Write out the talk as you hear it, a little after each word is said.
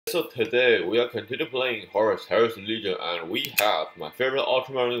So today we are continue playing Horus Heresy Legion, and we have my favorite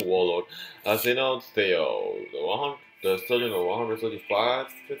Ultramarine Warlord, Aeonid Thiel, the Surgeon of 135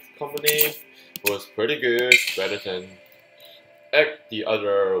 company. Was pretty good, better than the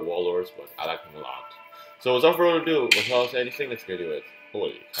other Warlords, but I like him a lot. So without further ado, without anything, let's get to it.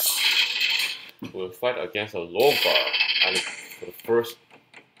 Holy cow! We'll fight against a Lorgar, and for the first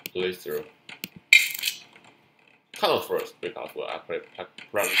playthrough. Kind of first, because well, I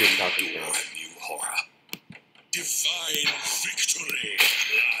practice tactics now. New horror. Divine victory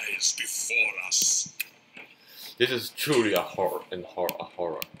lies before us. This is truly a horror.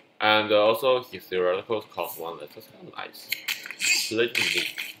 And also, his theoreticals cost one less. That's kind of nice. Blatantly.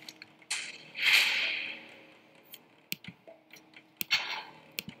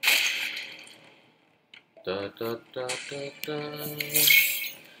 Da, da, da, da, da.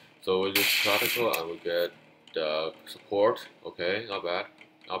 So we just practical and we get support. Okay, not bad.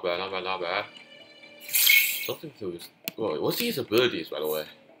 Not bad. Something to his. Oh, what's his abilities, by the way?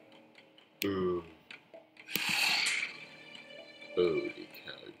 Ooh. Holy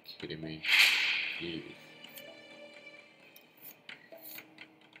cow, are you kidding me? Jeez.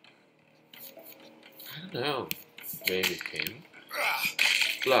 I don't know. Maybe King.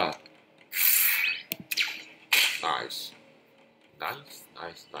 Blood. Nice. Nice.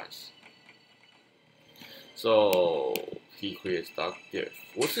 So he creates dark gift.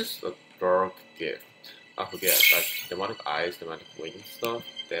 What is a dark gift? I forget. Like demonic eyes, demonic wings stuff.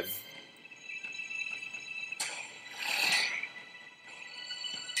 Then.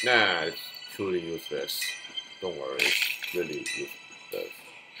 Nah, it's truly useless. Don't worry, it's really useless. A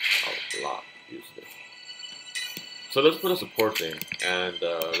lot useless. So let's put a support thing, and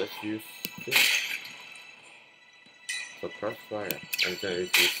let's use this. Suppress fire, and then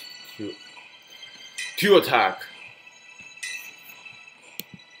it's just two attack.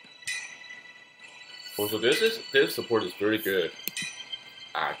 Oh, so this support is very good,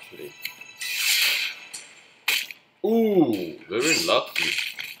 actually. Ooh, very lucky.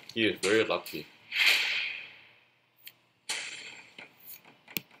 He is very lucky.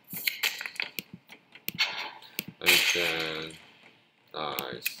 And then,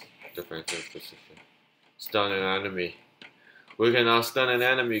 nice. Defensive position. Stun an enemy. We can now stun an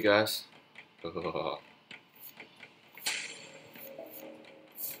enemy, guys. So.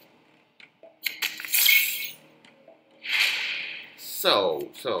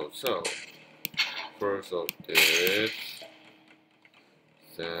 First of this.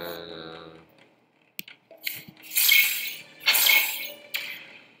 Then.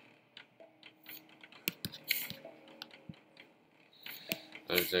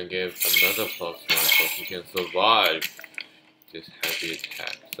 And then give another +1 so he can survive this heavy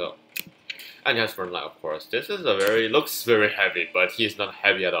attack. So, and just for light, of course. This is looks very heavy, but he's not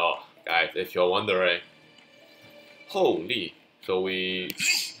heavy at all, guys. If you're wondering. Holy! So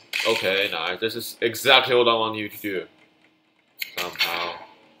okay, nice. This is exactly what I want you to do. Somehow,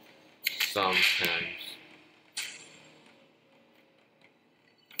 sometimes.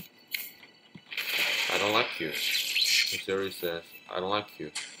 I don't like you. Missouri says, I don't like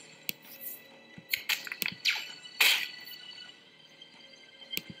you.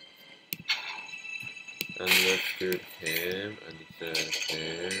 And let's do him, and then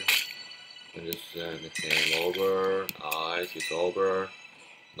him, and just send him over. Nice, he's over.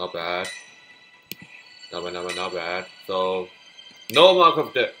 Not bad. Not bad. So, no mark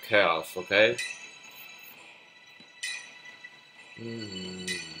of the chaos, okay?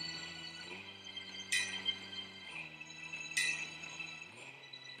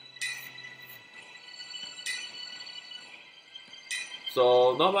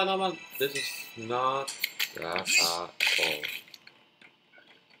 So, not bad. This is not that at all.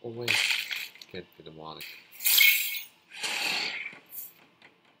 Oh wait, can't be demonic.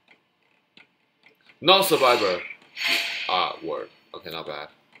 No survivor. Word. Okay, not bad.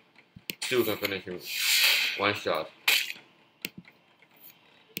 Still can finish him one shot.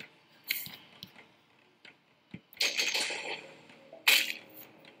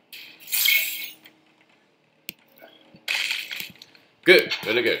 Good,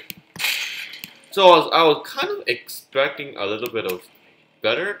 really good. So I was kind of expecting a little bit of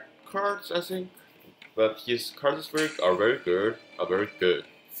better cards, I think, but his cards are very good. Good.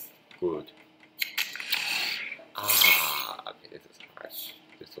 Okay, this is hard.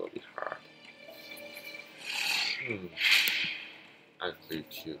 This will be hard. I'm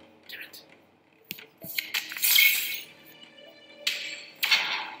 3-2. Damn it.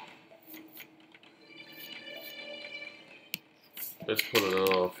 Let's put a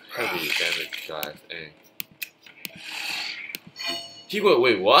little heavy damage, guys. He will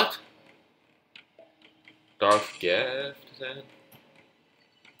wait. What? Dark gift then?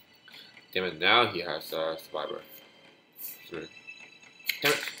 Damn it! Now he has a survivor. 3.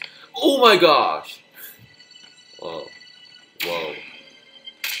 Damn it! Oh my gosh! Whoa! Whoa!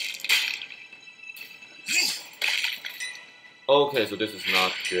 Okay, so this is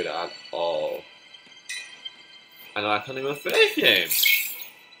not good at all. And I can't even finish him.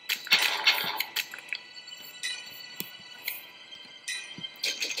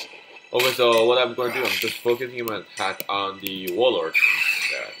 Okay, so what I'm going to do, I'm just focusing my attack on the Warlord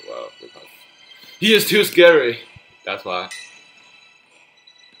instead. Well, because he is too scary. That's why.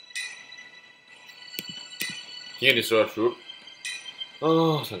 He can destroy a troop.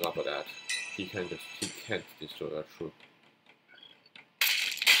 Oh, thank God for that. He can't destroy a troop.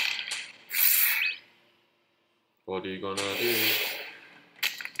 What are you gonna do?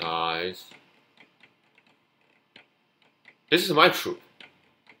 Nice. This is my troop.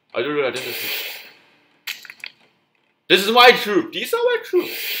 I don't realize this is my troop. These are my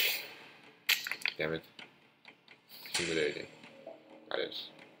troops. Damn it. Humiliating. That is.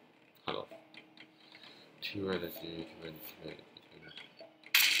 Kind of. 2 energy, 2 energy.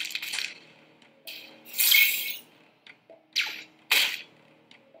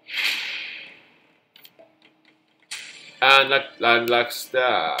 And like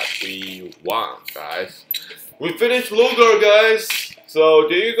that, we won, guys. We finished Lorgar, guys. So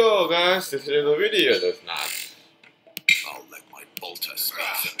there you go, guys. This is in the video. That's not. I'll let my bolters.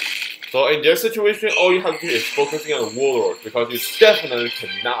 So in this situation, all you have to do is focusing on Warlord because you definitely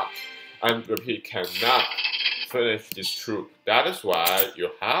cannot, I repeat, cannot finish this troop. That is why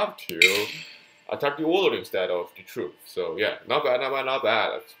you have to attack the Warlord instead of the troop. So yeah, not bad, not bad, not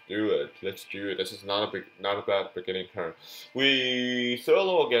bad. Let's do it. Let's do it. This is not a bad beginning turn. We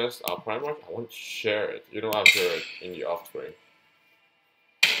solo against our Primarch. I want to share it. You know, I'll share it in the off screen.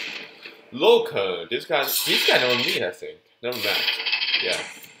 Local. This guy never meet, I think. Never met. Yeah.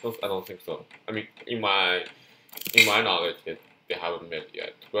 I don't think so. I mean, in my knowledge, they haven't met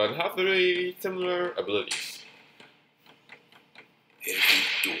yet, but have very similar abilities. Every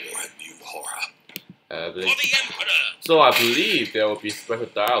door a new horror. So I believe there will be special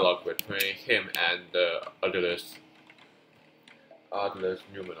dialogue between him and the Odylus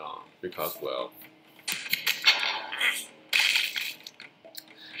Numenon, because well.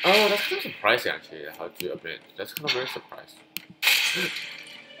 Oh, that's kind of surprising actually, how to admit. That's kind of very surprising.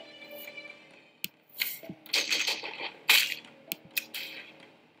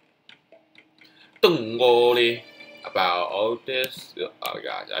 Don't worry about all this. Oh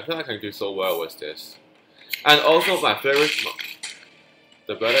god, I feel like I can do so well with this. And also my favorite,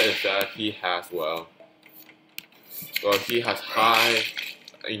 the better is that he has he has high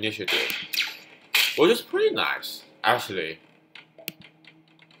initiative, which is pretty nice actually.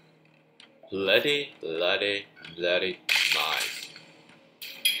 Bloody nice.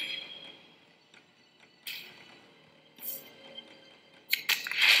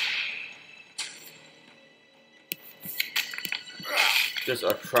 Just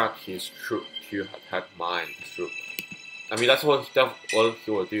attract his troop to attack mine troop. I mean that's what he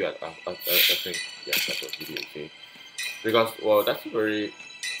will do. I think yes, that's what he will do. Because well, that's a very.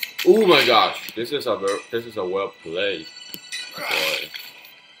 Oh my gosh, this is a well played boy.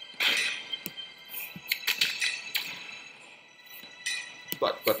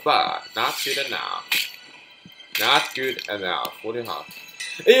 But not good enough. Not good enough. What do you have?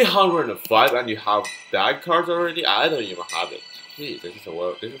 805 and you have that cards already? I don't even have it. Gee, this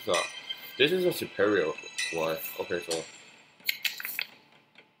is a superior one. Okay, so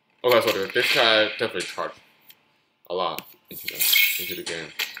this guy definitely charged a lot into the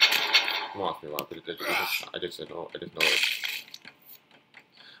game. Don't ask me why, but I just know it.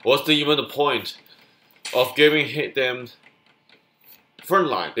 What's even the point of giving them front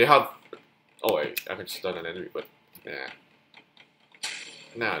line? They have. Oh wait, I can stun an enemy, but yeah,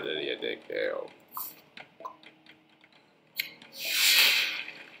 not really a big deal.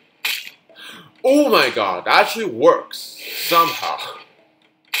 Oh my god, that actually works somehow.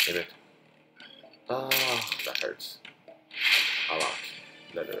 Damn it. Ah, that hurts a lot,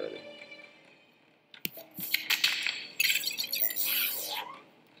 literally.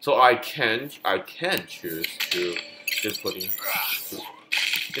 So I can choose to just put in.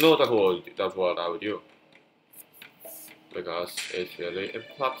 You know, that's what I would do. Because it's really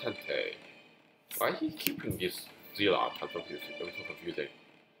important. Why he keeping this Zealot? I'm so confusing.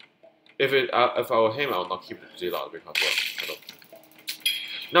 If I were him, I would not keep the Zealot because well,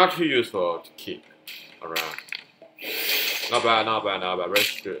 not too useful to keep around. Not bad.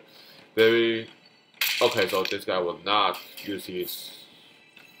 Very okay. So this guy will not use his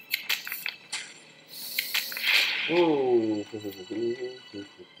Ooh.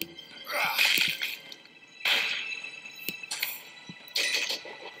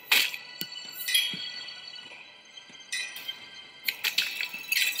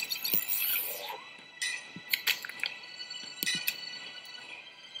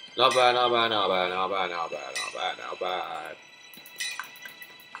 Not bad, not bad, not bad, not bad, not bad, not bad, not bad.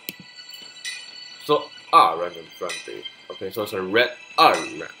 So random friendly. Okay, so it's a red it's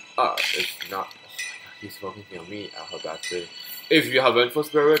not. Oh my god, he's focusing on me. I have bad thing. If you have vengeful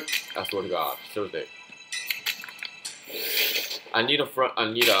spirit, I swear to God, seriously. I need a front.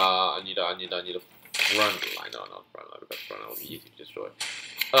 I need a front line. No, not front line because front line will be easy to destroy.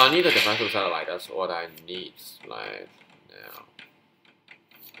 I need a defensive satellite. That's what I need. Like now.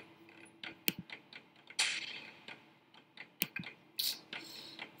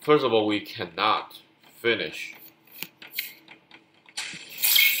 First of all, we cannot finish.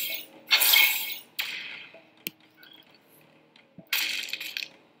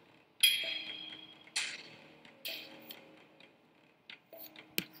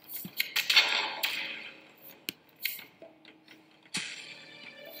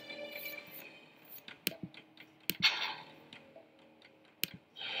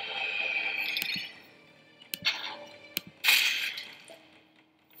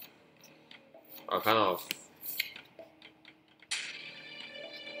 Kind of.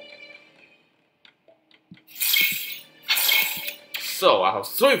 So I have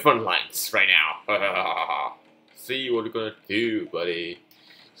 3 front lines right now. See what you're gonna do, buddy.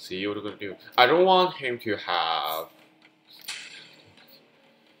 See what you're gonna do. I don't want him to have.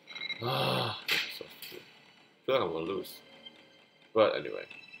 This is so stupid. I feel like I'm gonna lose. But anyway.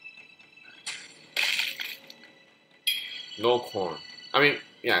 No corn. I mean,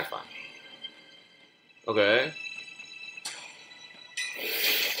 yeah, it's fine. Okay.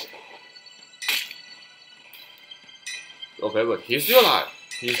 Okay, but he's still alive.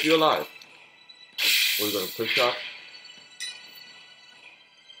 He's still alive. We're gonna quick shot.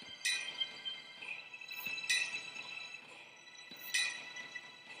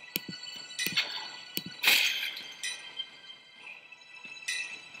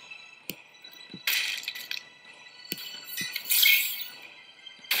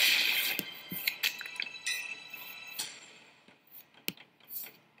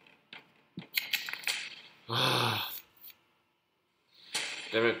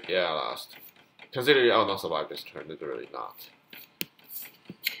 Damn it, yeah, I lost. Considering I'll not survive this turn, literally not.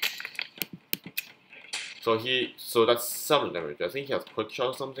 So that's 7 damage. I think he has quick shot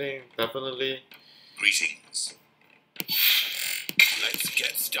or something, definitely. Greetings. Let's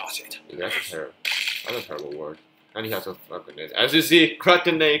get started. Yeah, that's a terrible word. And he has a crack grenade. As you see, crack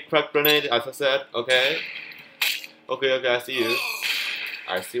grenade, as I said, okay? Okay, I see you.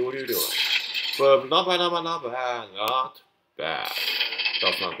 I see what you're doing. But not bad, not bad.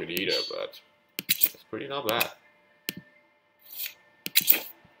 That's not good either, but it's pretty not bad.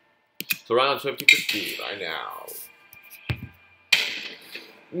 So round 50-50 right now.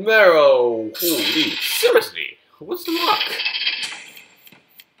 Marrow! Holy, seriously? What's the luck?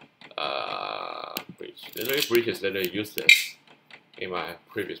 Breach is literally useless in my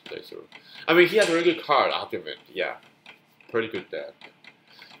previous playthrough. I mean, he has a really good card argument, yeah. Pretty good deck.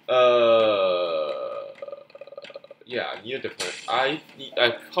 Yeah, near different. I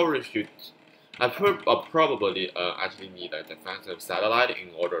probably should. I probably actually need a defensive satellite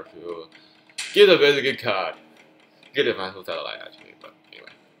in order to get a very good card. Get a defensive satellite actually, but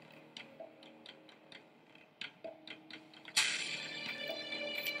anyway.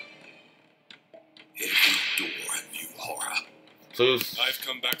 Every door a new horror. So I've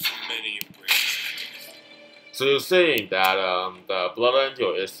come back from many embraces. So you're saying that the Blood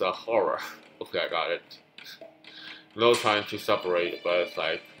Angel is a horror? Okay, I got it. No time to separate, but it's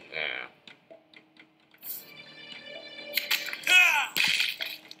like, yeah.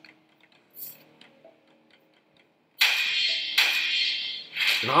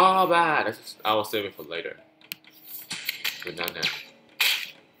 Not bad. I will save it for later, but not now.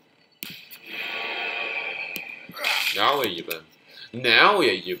 Now we're even. Now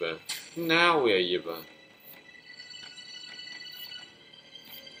we're even. Now we're even.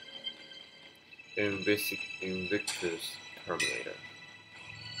 Invictus Terminator.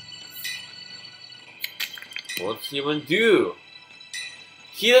 What's he even do?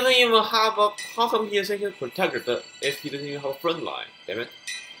 He doesn't even have a. How come he isn't his protector if he doesn't even have a front line? Damn it.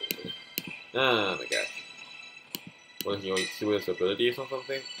 Oh my god. Will he see with his abilities or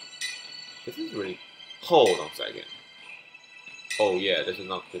something? This is really. Hold on a second. Oh yeah, this is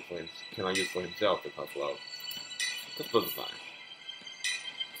not good for him. Cannot use for himself because, well, this doesn't fine.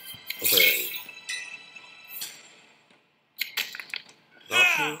 Okay.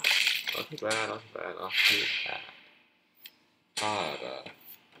 too bad, not too bad, not too bad. Not bad.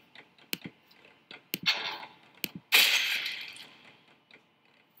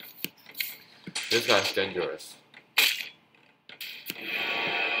 This guy's dangerous.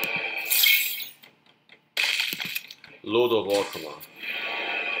 Lord of Ultramar.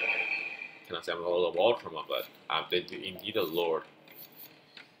 Can I say I'm Lord of Ultramar, but I'm indeed a Lord.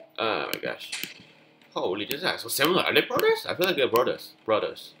 Oh my gosh. Holy, this guy so similar. Are they brothers? I feel like they're brothers.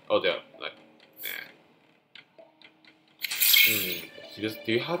 Brothers. Oh, they're like,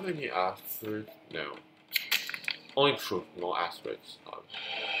 Do you have any asteroids? No. Only truth, no asteroids.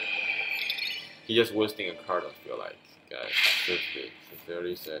 He just wasting a card, I feel like. Guys, seriously,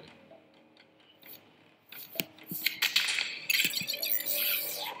 sincerely said.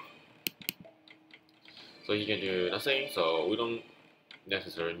 So he can do nothing, so we don't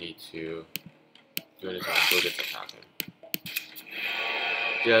necessarily need to do anything to just attack him.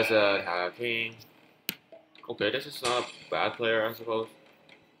 Just attacking. Okay, this is not a bad player, I suppose.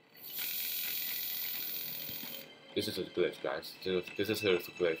 This is a glitch, guys. This is a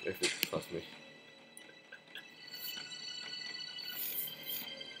glitch, if you trust me.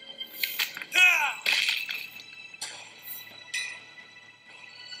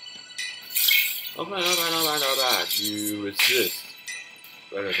 Not bad, not bad, not bad, not bad. You resist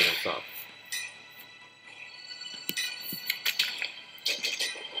better than I thought.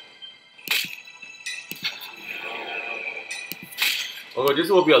 Okay, this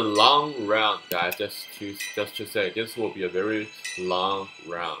will be a long round, guys. Just to say, this will be a very long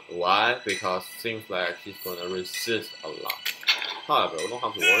round. Why? Because it seems like he's gonna resist a lot. However, we don't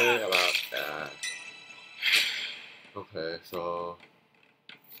have to worry about that. Okay, so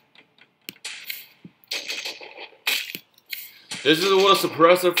this is what a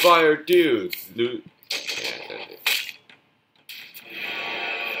suppressor fire do.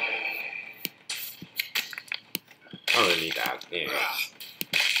 I don't really need that. Yeah.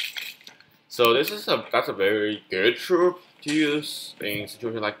 So that's a very good troop to use in a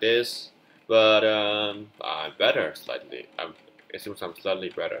situation like this, but I'm better slightly. It seems I'm slightly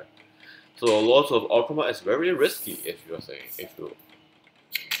better. So lots of Ultima is very risky if you're saying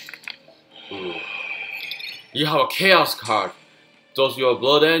Ooh. You have a Chaos card. Does your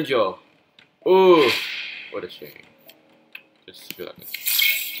Blood Angel? Ooh, what a shame. Just feel like it.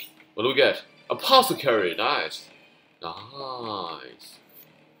 What do we get? Apothecary, nice. Nice.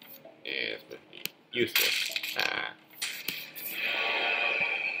 Yeah, it's pretty useless.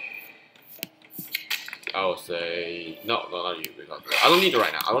 I would say no, not you, because I don't need it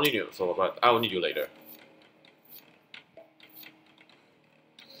right now. I don't need you, so but I will need you later.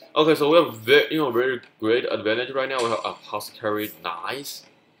 Okay, so we have very great advantage right now. We have Apothecary, nice.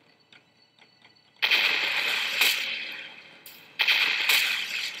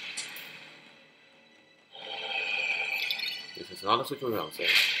 This is not a situation I'm saying.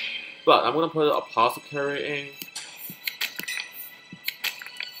 But I'm gonna put Apothecary in.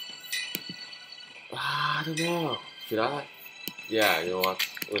 I don't know. Should I? Yeah, you know what?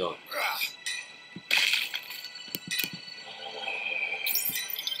 We don't.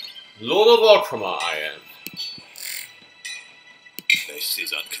 Lord of Ultramar, I am. This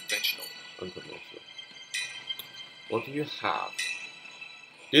is unconventional. Unconventional. What do you have?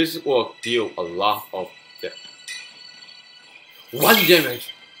 This will deal a lot of damage. 1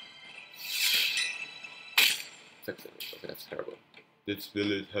 damage! 6 damage. Okay, that's terrible. It's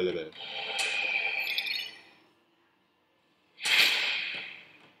really terrible.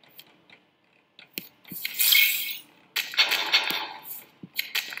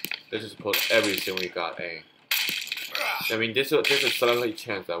 Let's just put everything we got in. I mean, there's a slightly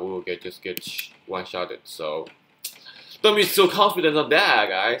chance that we will get one-shotted. So don't be so confident on that,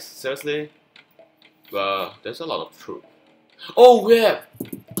 guys. Seriously. But there's a lot of truth. Oh yeah,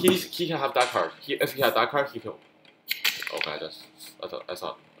 he can have that card. If he has that card, he can. Okay, I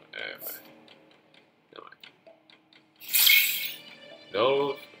thought. Never mind.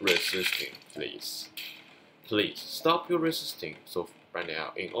 No resisting, please. Please stop your resisting. So right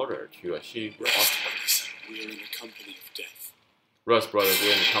now, in order to achieve Rust Brothers, we are in the company of death. Rust Brothers,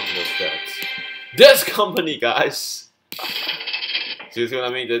 we're in the company of death. This company, guys. Do you see what I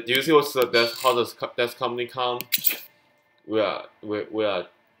mean? Do you see how does this company come? We are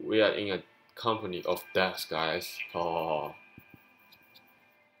in a company of death, guys. Oh,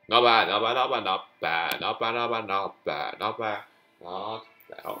 not bad. Oh,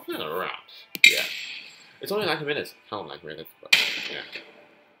 around. Yeah, it's only 90 minutes. Count 90 minutes, but yeah.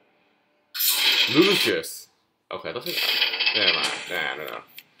 Lucius. Okay, that's it. Never mind. No.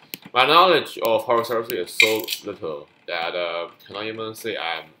 My knowledge of Horus Heresy is so little that cannot even say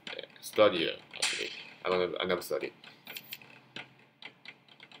I'm study it, actually. I never studied.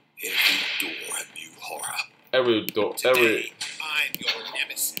 Every door a new horror. Every door, Today, I'm your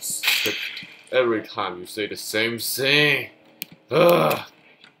nemesis. every time you say the same thing. Ugh.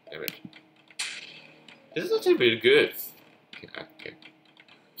 Damn it. This is actually really good. Okay.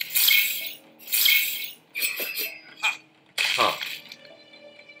 Huh.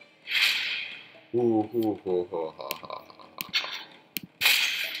 Ooh, ha, ha.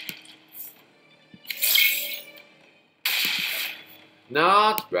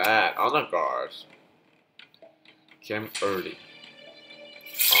 Not bad. Honor guards came early.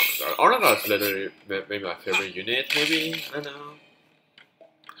 Honor guards literally maybe my favorite unit. Maybe I don't know.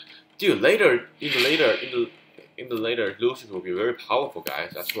 Dude, in the later, Lucius will be very powerful,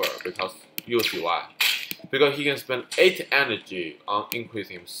 guys. I swear, because you'll see why. Because he can spend 8 energy on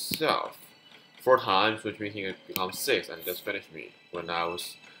increasing himself 4 times, which means he can become 6 and just finish me when I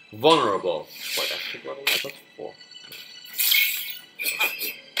was vulnerable. Wait, that's 6 level? I thought 4.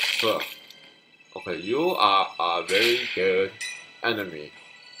 So, okay, you are a very good enemy.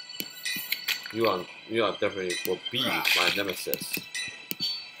 You are definitely will be my nemesis.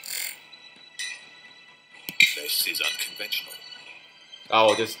 This is unconventional. I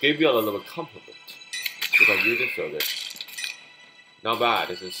will just give you a little compliment because you deserve it. Not bad.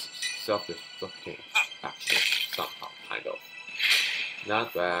 This is self-destructing action somehow, kind of.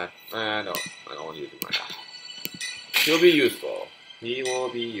 Not bad. I don't want to use it right now. He'll be useful. He will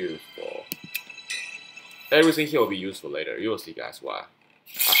be useful. Everything here will be useful later. You will see, guys, why.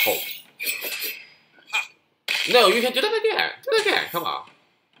 I hope. No, you can do that again. Do it again. Come on.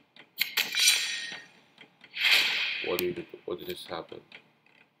 What did just happen?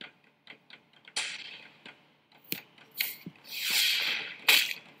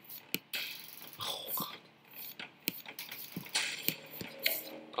 Oh God.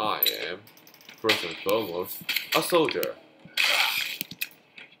 I am, first and foremost, a soldier.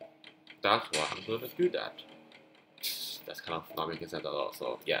 That's why I'm gonna do that. That's kind of not making sense at all,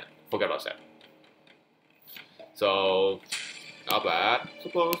 so yeah, forget about that. So, not bad,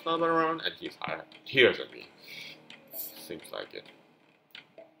 suppose, not bad around, and he's higher, hears than me. Seems like it.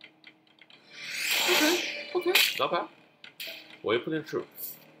 Okay, not bad. What are you putting through?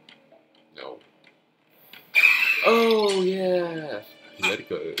 No. Oh yeah,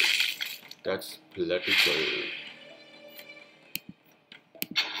 political. That's political.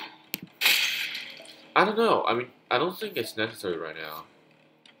 I don't know. I mean, I don't think it's necessary right now.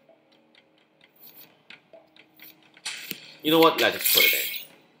 You know what? Let's just put it in.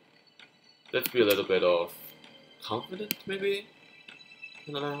 Let's be a little bit of confident, maybe.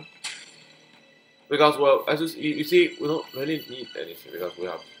 I don't know. Because, well, as you see, we don't really need anything because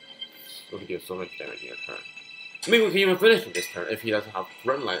we can do so much damage in a turn. Maybe we can even finish in this turn if he doesn't have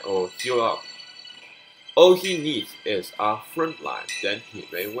front line or heal up. All he needs is a front line, then he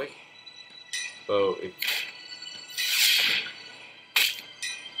may win. Oh, it.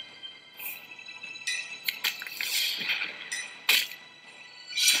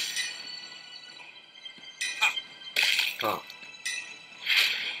 Huh.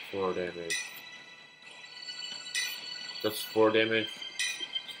 4 damage. That's 4 damage,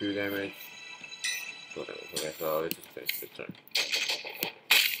 2 damage. 4 damage. Okay, so let's just finish this turn.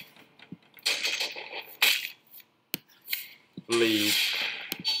 Please.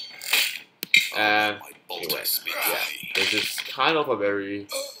 And anyway, yeah, this is kind of a very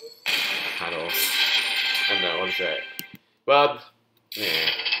I don't know what to say, but yeah.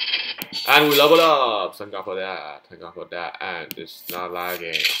 And we leveled up. Thank God for that. Thank God for that. And it's not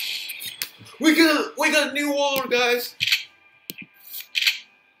lagging. We got a new Warlord, guys.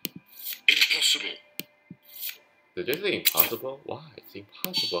 Impossible. Did you say impossible? Why? It's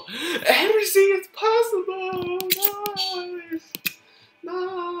impossible. Everything is possible. Nice.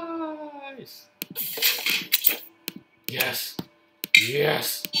 Nice. Yes.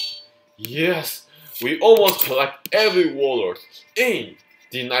 Yes. Yes. We almost collect every Warlord in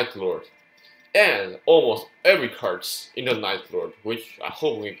the Night Lord. And almost every cards in the Night Lord. Which I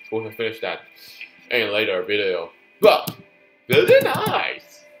hope we can finish that in a later video. But very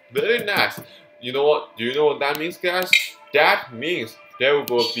nice. Very nice. You know what? Do you know what that means, guys? That means there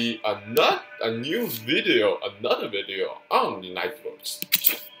will be another video on the Night Lords.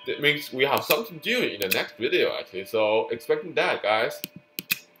 That means we have something to do in the next video, actually. So expecting that, guys.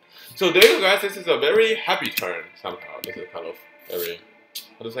 So there you go, guys. This is a very happy turn somehow. This is kind of very,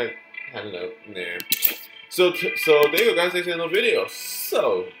 how to say? I don't know. Nah. So there you go, guys. This is another video.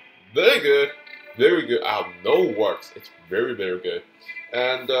 So very good, very good. I have no words. It's very, very good.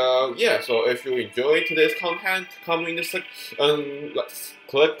 And yeah, so if you enjoyed today's content, comment in the section, let's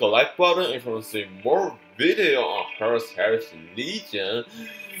click the like button if you want to see more video on Horus Heresy Legion.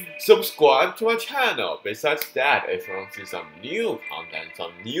 Subscribe to my channel. Besides that, if you want to see some new content,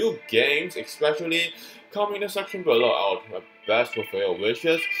 some new games, especially, comment in the section below. I'll do my best to fulfill your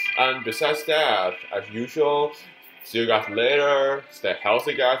wishes. And besides that, as usual, see you guys later. Stay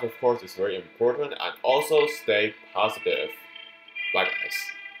healthy, guys. Of course, it's very important. And also stay positive. Bye, guys.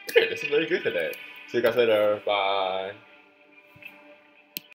 Okay, this is very good today. See you guys later. Bye.